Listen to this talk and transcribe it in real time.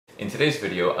In today's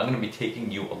video, I'm going to be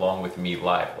taking you along with me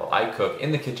live while I cook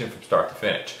in the kitchen from start to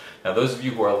finish. Now those of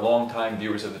you who are longtime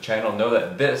viewers of the channel know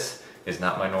that this is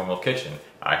not my normal kitchen.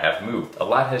 I have moved. A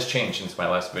lot has changed since my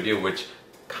last video, which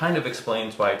kind of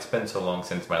explains why it's been so long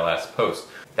since my last post.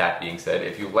 That being said,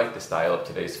 if you like the style of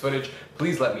today's footage,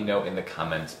 please let me know in the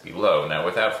comments below. Now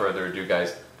without further ado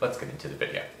guys, let's get into the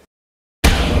video.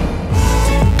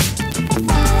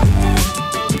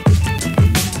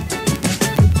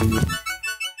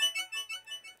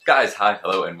 Guys, hi,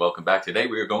 hello, and welcome back. Today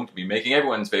we are going to be making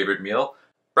everyone's favorite meal,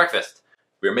 breakfast.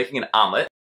 We are making an omelet.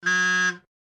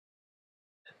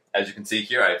 As you can see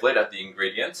here, I've laid out the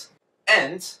ingredients,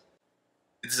 and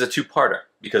this is a two-parter,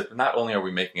 because not only are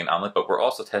we making an omelet, but we're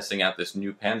also testing out this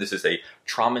new pan. This is a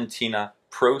Tramontina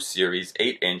Pro Series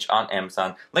 8-inch on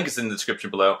Amazon. Link is in the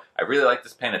description below. I really like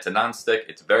this pan. It's a non-stick,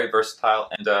 it's very versatile,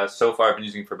 and so far I've been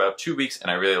using it for about 2 weeks,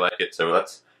 and I really like it, so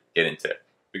let's get into it.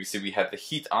 You can see we have the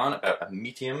heat on, about a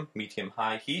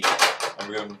medium-high heat, and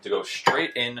we're going to go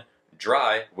straight in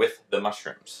dry with the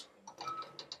mushrooms.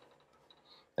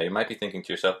 Now you might be thinking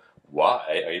to yourself,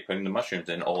 why are you putting the mushrooms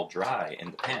in all dry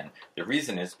in the pan? The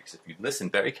reason is because if you listen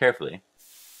very carefully,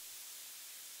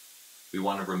 we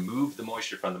want to remove the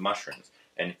moisture from the mushrooms.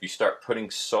 And if you start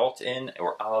putting salt in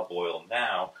or olive oil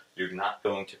now, you're not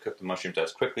going to cook the mushrooms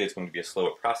as quickly. It's going to be a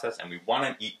slower process, and we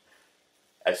want to eat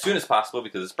as soon as possible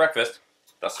because it's breakfast.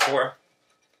 Thus far,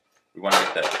 we want to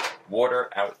get the water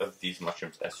out of these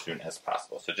mushrooms as soon as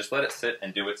possible. So just let it sit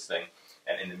and do its thing.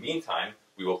 And in the meantime,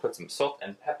 we will put some salt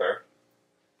and pepper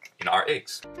in our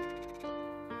eggs.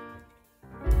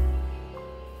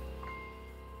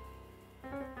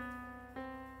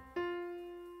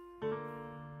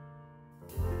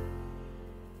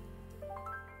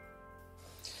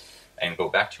 And go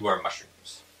back to our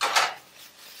mushrooms.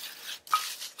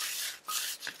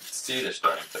 See, they're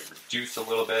starting to reduce a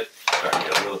little bit, starting to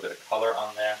get a little bit of color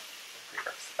on there. Take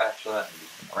our spatula and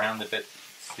move them around a bit. You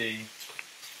can see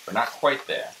we're not quite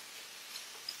there,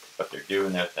 but they're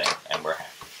doing their thing, and we're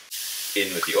happy.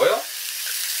 In with the oil.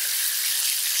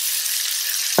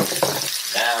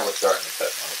 Now we're starting to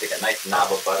cook. I'm going to take a nice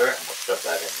knob of butter and we'll shove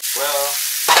that in as well.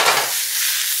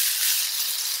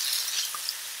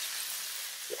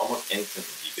 So almost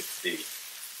instantly you can see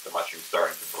the mushroom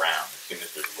starting to brown as soon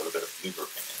as there's a little bit of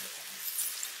lubricant in the pan.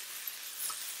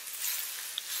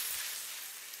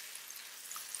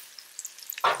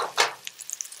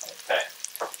 Okay.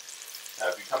 Now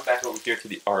if we come back over here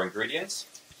to our ingredients,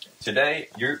 today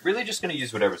you're really just going to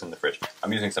use whatever's in the fridge.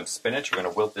 I'm using some spinach. We're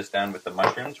going to wilt this down with the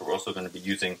mushrooms. We're also going to be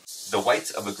using the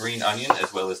whites of a green onion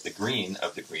as well as the green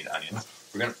of the green onion.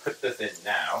 We're going to put this in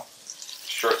now,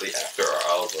 shortly after our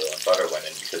olive oil and butter went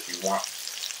in, because we want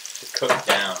to cook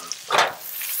down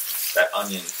that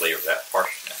onion flavor, that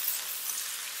harshness.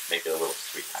 Make it a little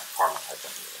sweet, kind of caramelize them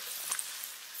a little bit.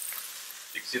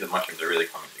 You can see the mushrooms are really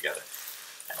coming together.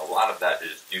 And a lot of that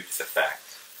is due to the fact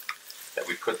that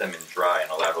we put them in dry and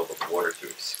allowed all the water to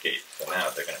escape. So now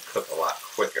they're going to cook a lot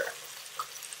quicker.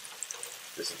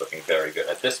 This is looking very good.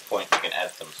 At this point, you can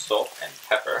add some salt and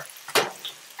pepper.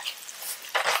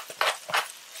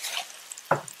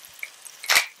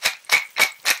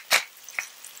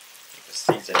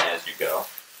 Season as you go.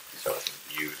 These are looking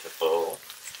beautiful.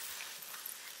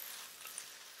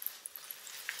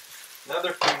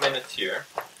 Another few minutes here.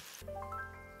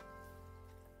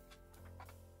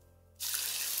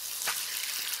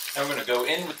 Now we're going to go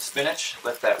in with spinach,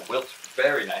 let that wilt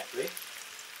very nicely.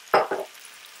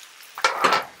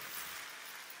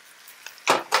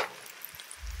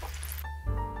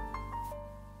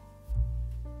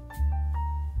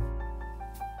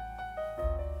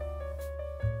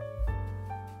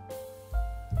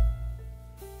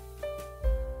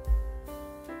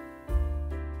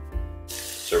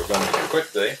 So we're going to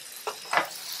quickly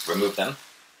remove them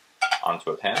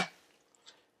onto a pan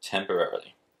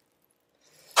temporarily.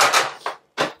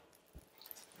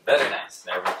 Very nice.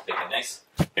 Now we're going to take a nice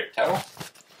paper towel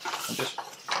and just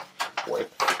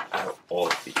wipe out all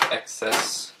of the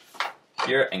excess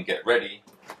here and get ready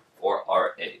for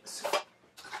our eggs.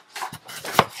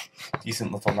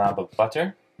 Decent little knob of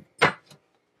butter.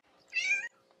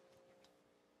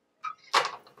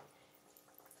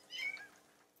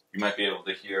 You might be able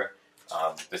to hear,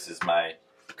 this is my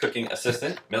cooking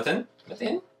assistant, Milton.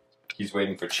 He's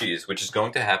waiting for cheese, which is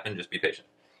going to happen, just be patient.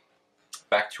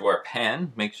 Back to our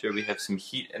pan, make sure we have some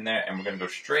heat in there, and we're going to go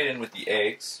straight in with the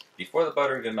eggs before the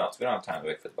butter even melts. We don't have time to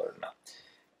wait for the butter to melt.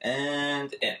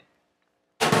 And in.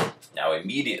 Now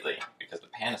immediately, because the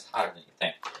pan is hotter than you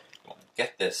think, you want to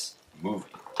get this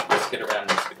moving. Whisk it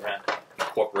around,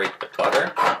 incorporate the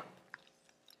butter.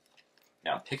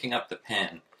 Now I'm picking up the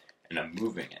pan and I'm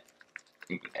moving it.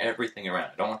 moving everything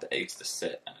around. I don't want the eggs to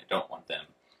sit, and I don't want them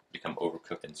to become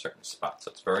overcooked in certain spots.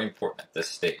 So it's very important at this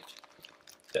stage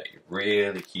that you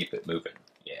really keep it moving.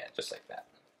 Yeah, just like that.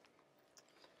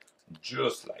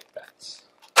 Just like that.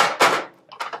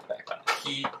 Back on the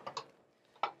heat.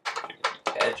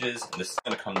 The edges, and this is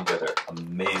going to come together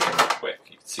amazingly quick.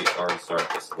 You can see it's already starting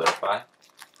to solidify.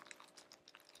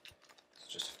 So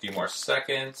just a few more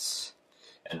seconds,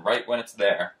 and right when it's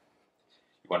there,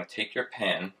 you want to take your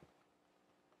pan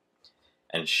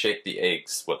and shake the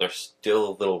eggs while they're still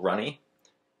a little runny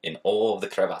in all of the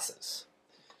crevasses.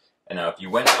 And now if you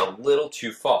went a little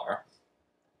too far,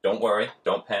 don't worry,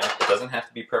 don't panic. It doesn't have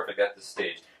to be perfect at this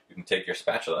stage. You can take your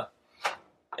spatula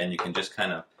and you can just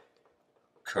kind of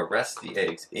caress the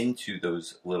eggs into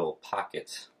those little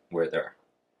pockets where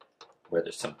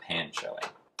there's some pan showing.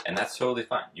 And that's totally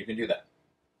fine. You can do that.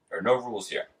 There are no rules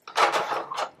here.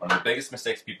 One of the biggest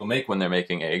mistakes people make when they're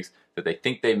making eggs, that they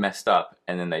think they messed up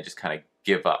and then they just kind of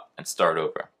give up and start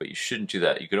over. But you shouldn't do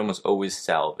that. You could almost always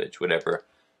salvage whatever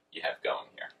you have going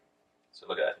here. So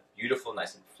look at that. Beautiful,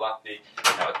 nice and fluffy.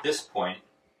 Now at this point,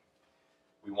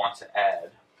 we want to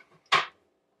add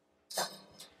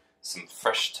some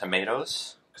fresh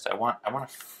tomatoes, because I want a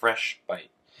fresh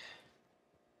bite.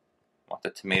 I want the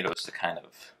tomatoes to kind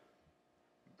of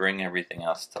bring everything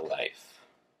else to life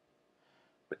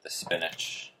with the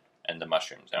spinach and the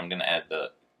mushrooms. And I'm going to add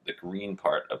the green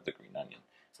part of the green onion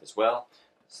as well.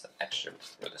 Some extra,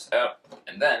 throw this out,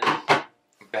 and then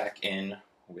back in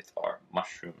with our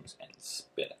mushrooms and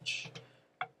spinach.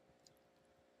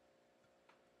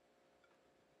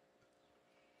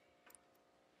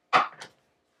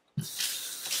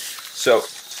 So,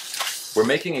 we're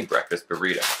making a breakfast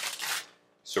burrito.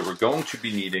 So we're going to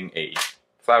be needing a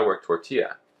flour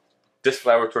tortilla. This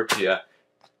flour tortilla,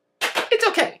 it's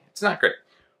okay. It's not great.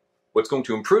 What's going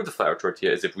to improve the flour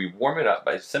tortilla is if we warm it up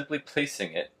by simply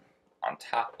placing it on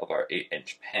top of our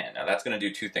 8-inch pan. Now that's going to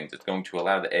do two things. It's going to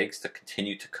allow the eggs to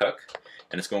continue to cook,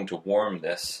 and it's going to warm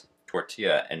this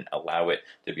tortilla and allow it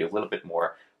to be a little bit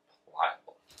more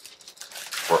pliable.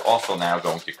 We're also now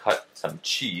going to cut some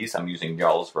cheese. I'm using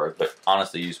Jarlsberg, but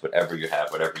honestly use whatever you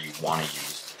have, whatever you want to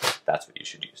use. That's what you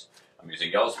should use. I'm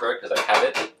using Jarlsberg because I have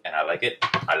it, and I like it.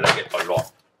 I like it a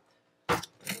lot. We're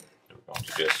going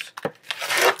to just...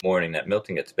 Morning that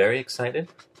Milton gets very excited,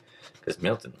 because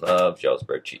Milton loves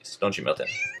Jarlsberg cheese. Don't you, Milton?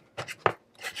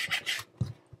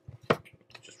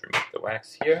 Just remove the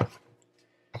wax here.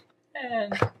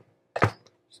 And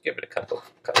just give it a couple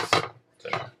cuts. So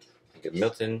give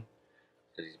Milton,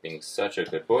 because he's being such a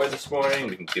good boy this morning,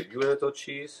 we can give you a little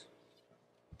cheese.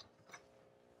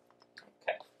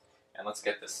 Okay. And let's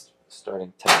get this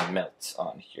starting to melt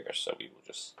on here. So we will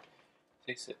just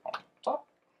place it on top,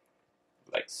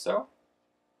 like so.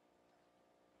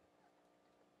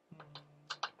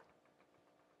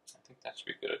 That should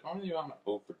be good. I don't really want to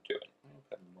overdo it. I'm going to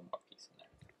put one more piece in there.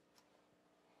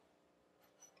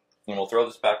 And we'll throw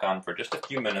this back on for just a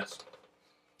few minutes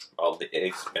while the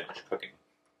eggs finish cooking.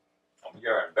 We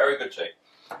are in very good shape.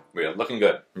 We are looking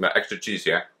good. We've got extra cheese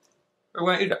here. We're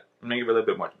going to eat it. I'm going to give it a little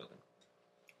bit more to Milton.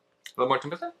 A little more to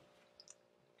Milton?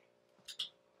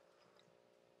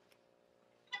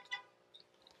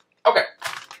 Okay.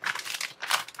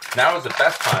 Now is the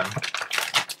best time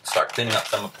to start cleaning up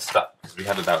some of the stuff, because we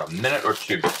have about a minute or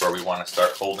two before we want to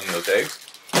start folding those eggs.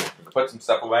 We can put some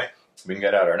stuff away. We can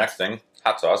get out our next thing,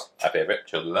 hot sauce, my favorite,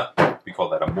 Cholula. We call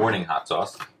that a morning hot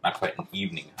sauce, not quite an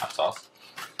evening hot sauce.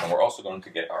 And we're also going to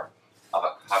get our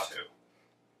avocado.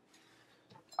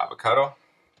 Avocado,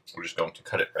 we're just going to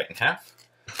cut it right in half,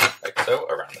 like so,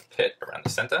 around the pit, around the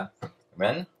center. And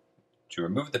then, to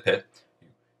remove the pit, you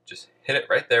just hit it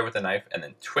right there with a knife, and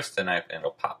then twist the knife, and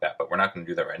it'll pop out. But we're not going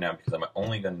to do that right now, because I'm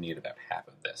only going to need about half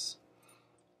of this.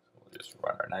 So we'll just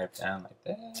run our knife down like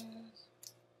this.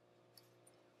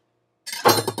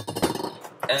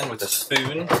 And with a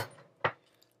spoon,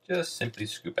 just simply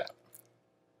scoop out.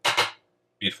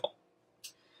 Beautiful.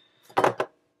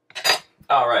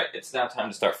 Alright, it's now time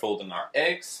to start folding our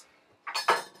eggs.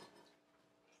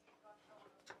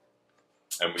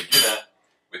 And we do that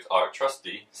with our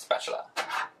trusty spatula.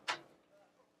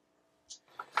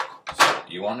 So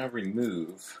you want to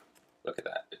remove, look at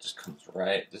that, it just comes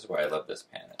right, this is why I love this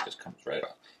pan, it just comes right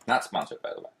off. Not sponsored,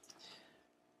 by the way.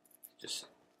 Just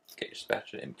get your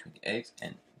spatula in between the eggs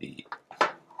and the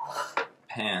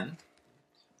pan,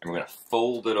 and we're going to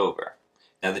fold it over.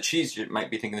 Now the cheese, you might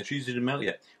be thinking the cheese didn't melt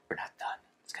yet. We're not done.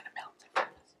 It's going to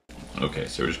melt. Okay,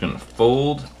 so we're just going to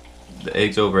fold the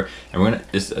eggs over, and we're going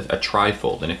to, this is a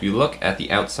tri-fold. And if you look at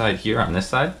the outside here on this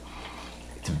side,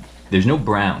 there's no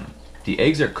brown. The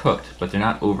eggs are cooked, but they're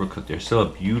not overcooked. They're still a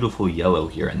beautiful yellow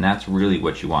here, and that's really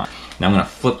what you want. Now I'm gonna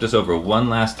flip this over one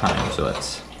last time, so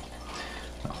let's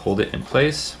hold it in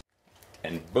place,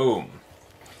 and boom.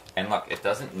 And look, it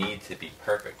doesn't need to be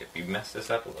perfect. If you mess this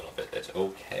up a little bit, it's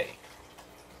okay.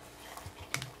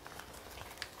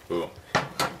 Boom.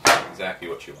 Exactly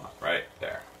what you want, right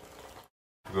there.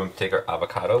 We're going to take our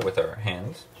avocado with our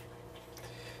hands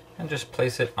and just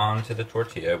place it onto the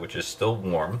tortilla, which is still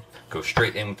warm. Go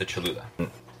straight in with the Cholula.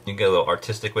 You get a little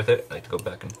artistic with it. I like to go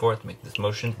back and forth, make this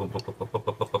motion, boom, boom, boom, boom,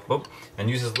 boom, boom, boom, boom, and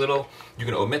use this little. You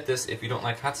can omit this if you don't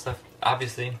like hot stuff,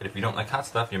 obviously, but if you don't like hot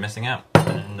stuff, you're missing out,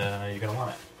 and you're gonna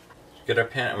want it. Get our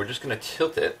pan, and we're just gonna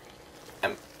tilt it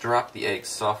and drop the egg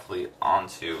softly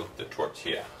onto the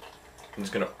tortilla. I'm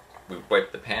just gonna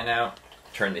wipe the pan out,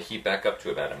 turn the heat back up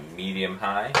to about a medium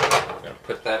high. We're gonna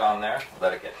put that on there,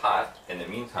 let it get hot. In the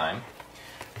meantime,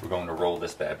 we're going to roll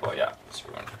this bad boy up. So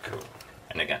we're going to go,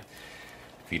 and again,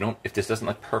 if this doesn't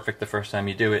look perfect the first time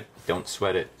you do it, don't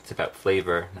sweat it. It's about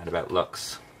flavor, not about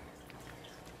looks.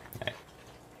 Okay.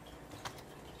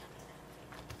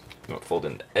 I'm gonna fold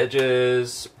in the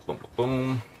edges. Boom, boom,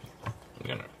 boom. I'm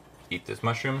gonna eat this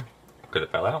mushroom because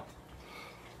it fell out.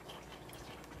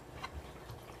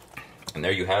 And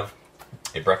there you have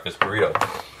a breakfast burrito.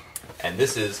 And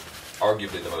this is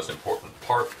arguably the most important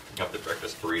part of the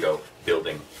breakfast burrito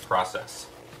building process.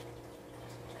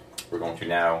 We're going to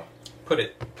now put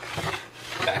it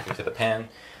back into the pan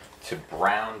to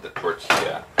brown the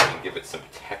tortilla and give it some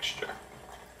texture.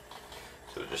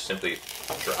 So just simply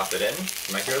drop it in.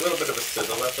 You might hear a little bit of a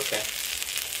sizzle, that's okay.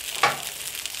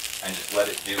 And just let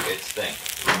it do its thing.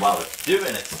 And while it's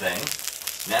doing its thing,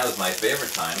 now is my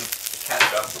favorite time to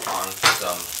catch up on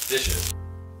some dishes.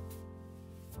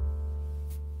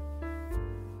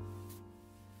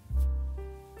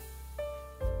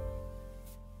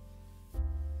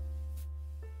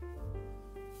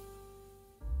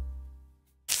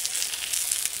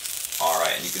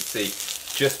 Alright, and you can see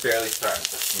just barely starting to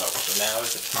smoke. So now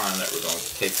is the time that we're going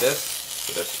to take this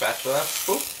with a spatula,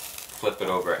 boop, flip it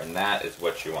over, and that is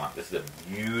what you want. This is a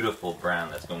beautiful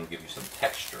brown that's going to give you some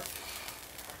texture.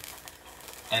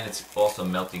 And it's also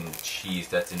melting the cheese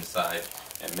that's inside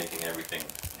and making everything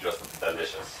just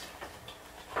delicious.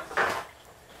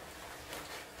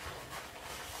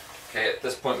 Okay, at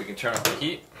this point we can turn up the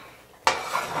heat.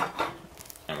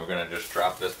 And we're going to just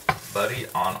drop this buddy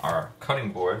on our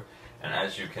cutting board. And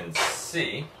as you can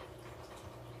see,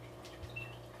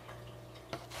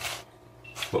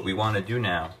 what we want to do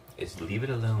now is leave it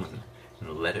alone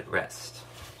and let it rest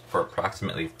for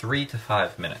approximately 3 to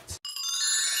 5 minutes.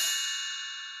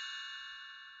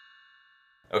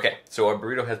 Okay, so our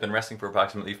burrito has been resting for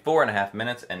approximately 4.5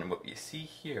 minutes, and what you see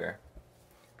here,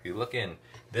 if you look in,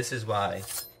 this is why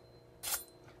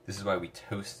we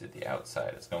toasted the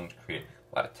outside. It's going to create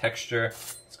a lot of texture.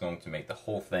 It's going to make the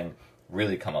whole thing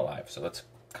really come alive. So let's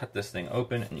cut this thing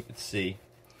open and you can see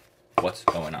what's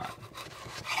going on.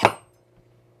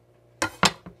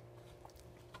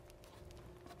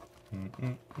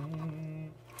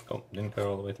 Oh, didn't cut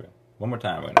all the way through. One more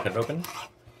time, we're gonna cut it open.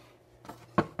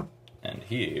 And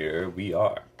here we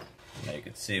are. Now you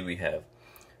can see we have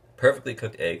perfectly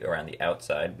cooked egg around the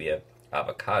outside. We have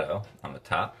avocado on the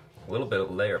top. A little bit of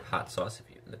layer of hot sauce,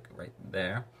 if you look right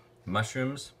there.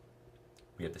 Mushrooms.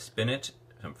 We have the spinach,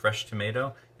 some fresh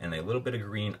tomato, and a little bit of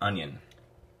green onion.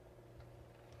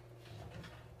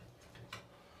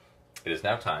 It is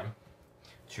now time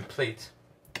to plate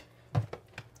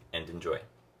and enjoy.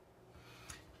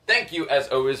 Thank you, as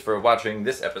always, for watching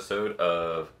this episode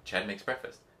of Chad Makes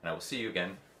Breakfast, and I will see you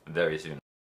again very soon.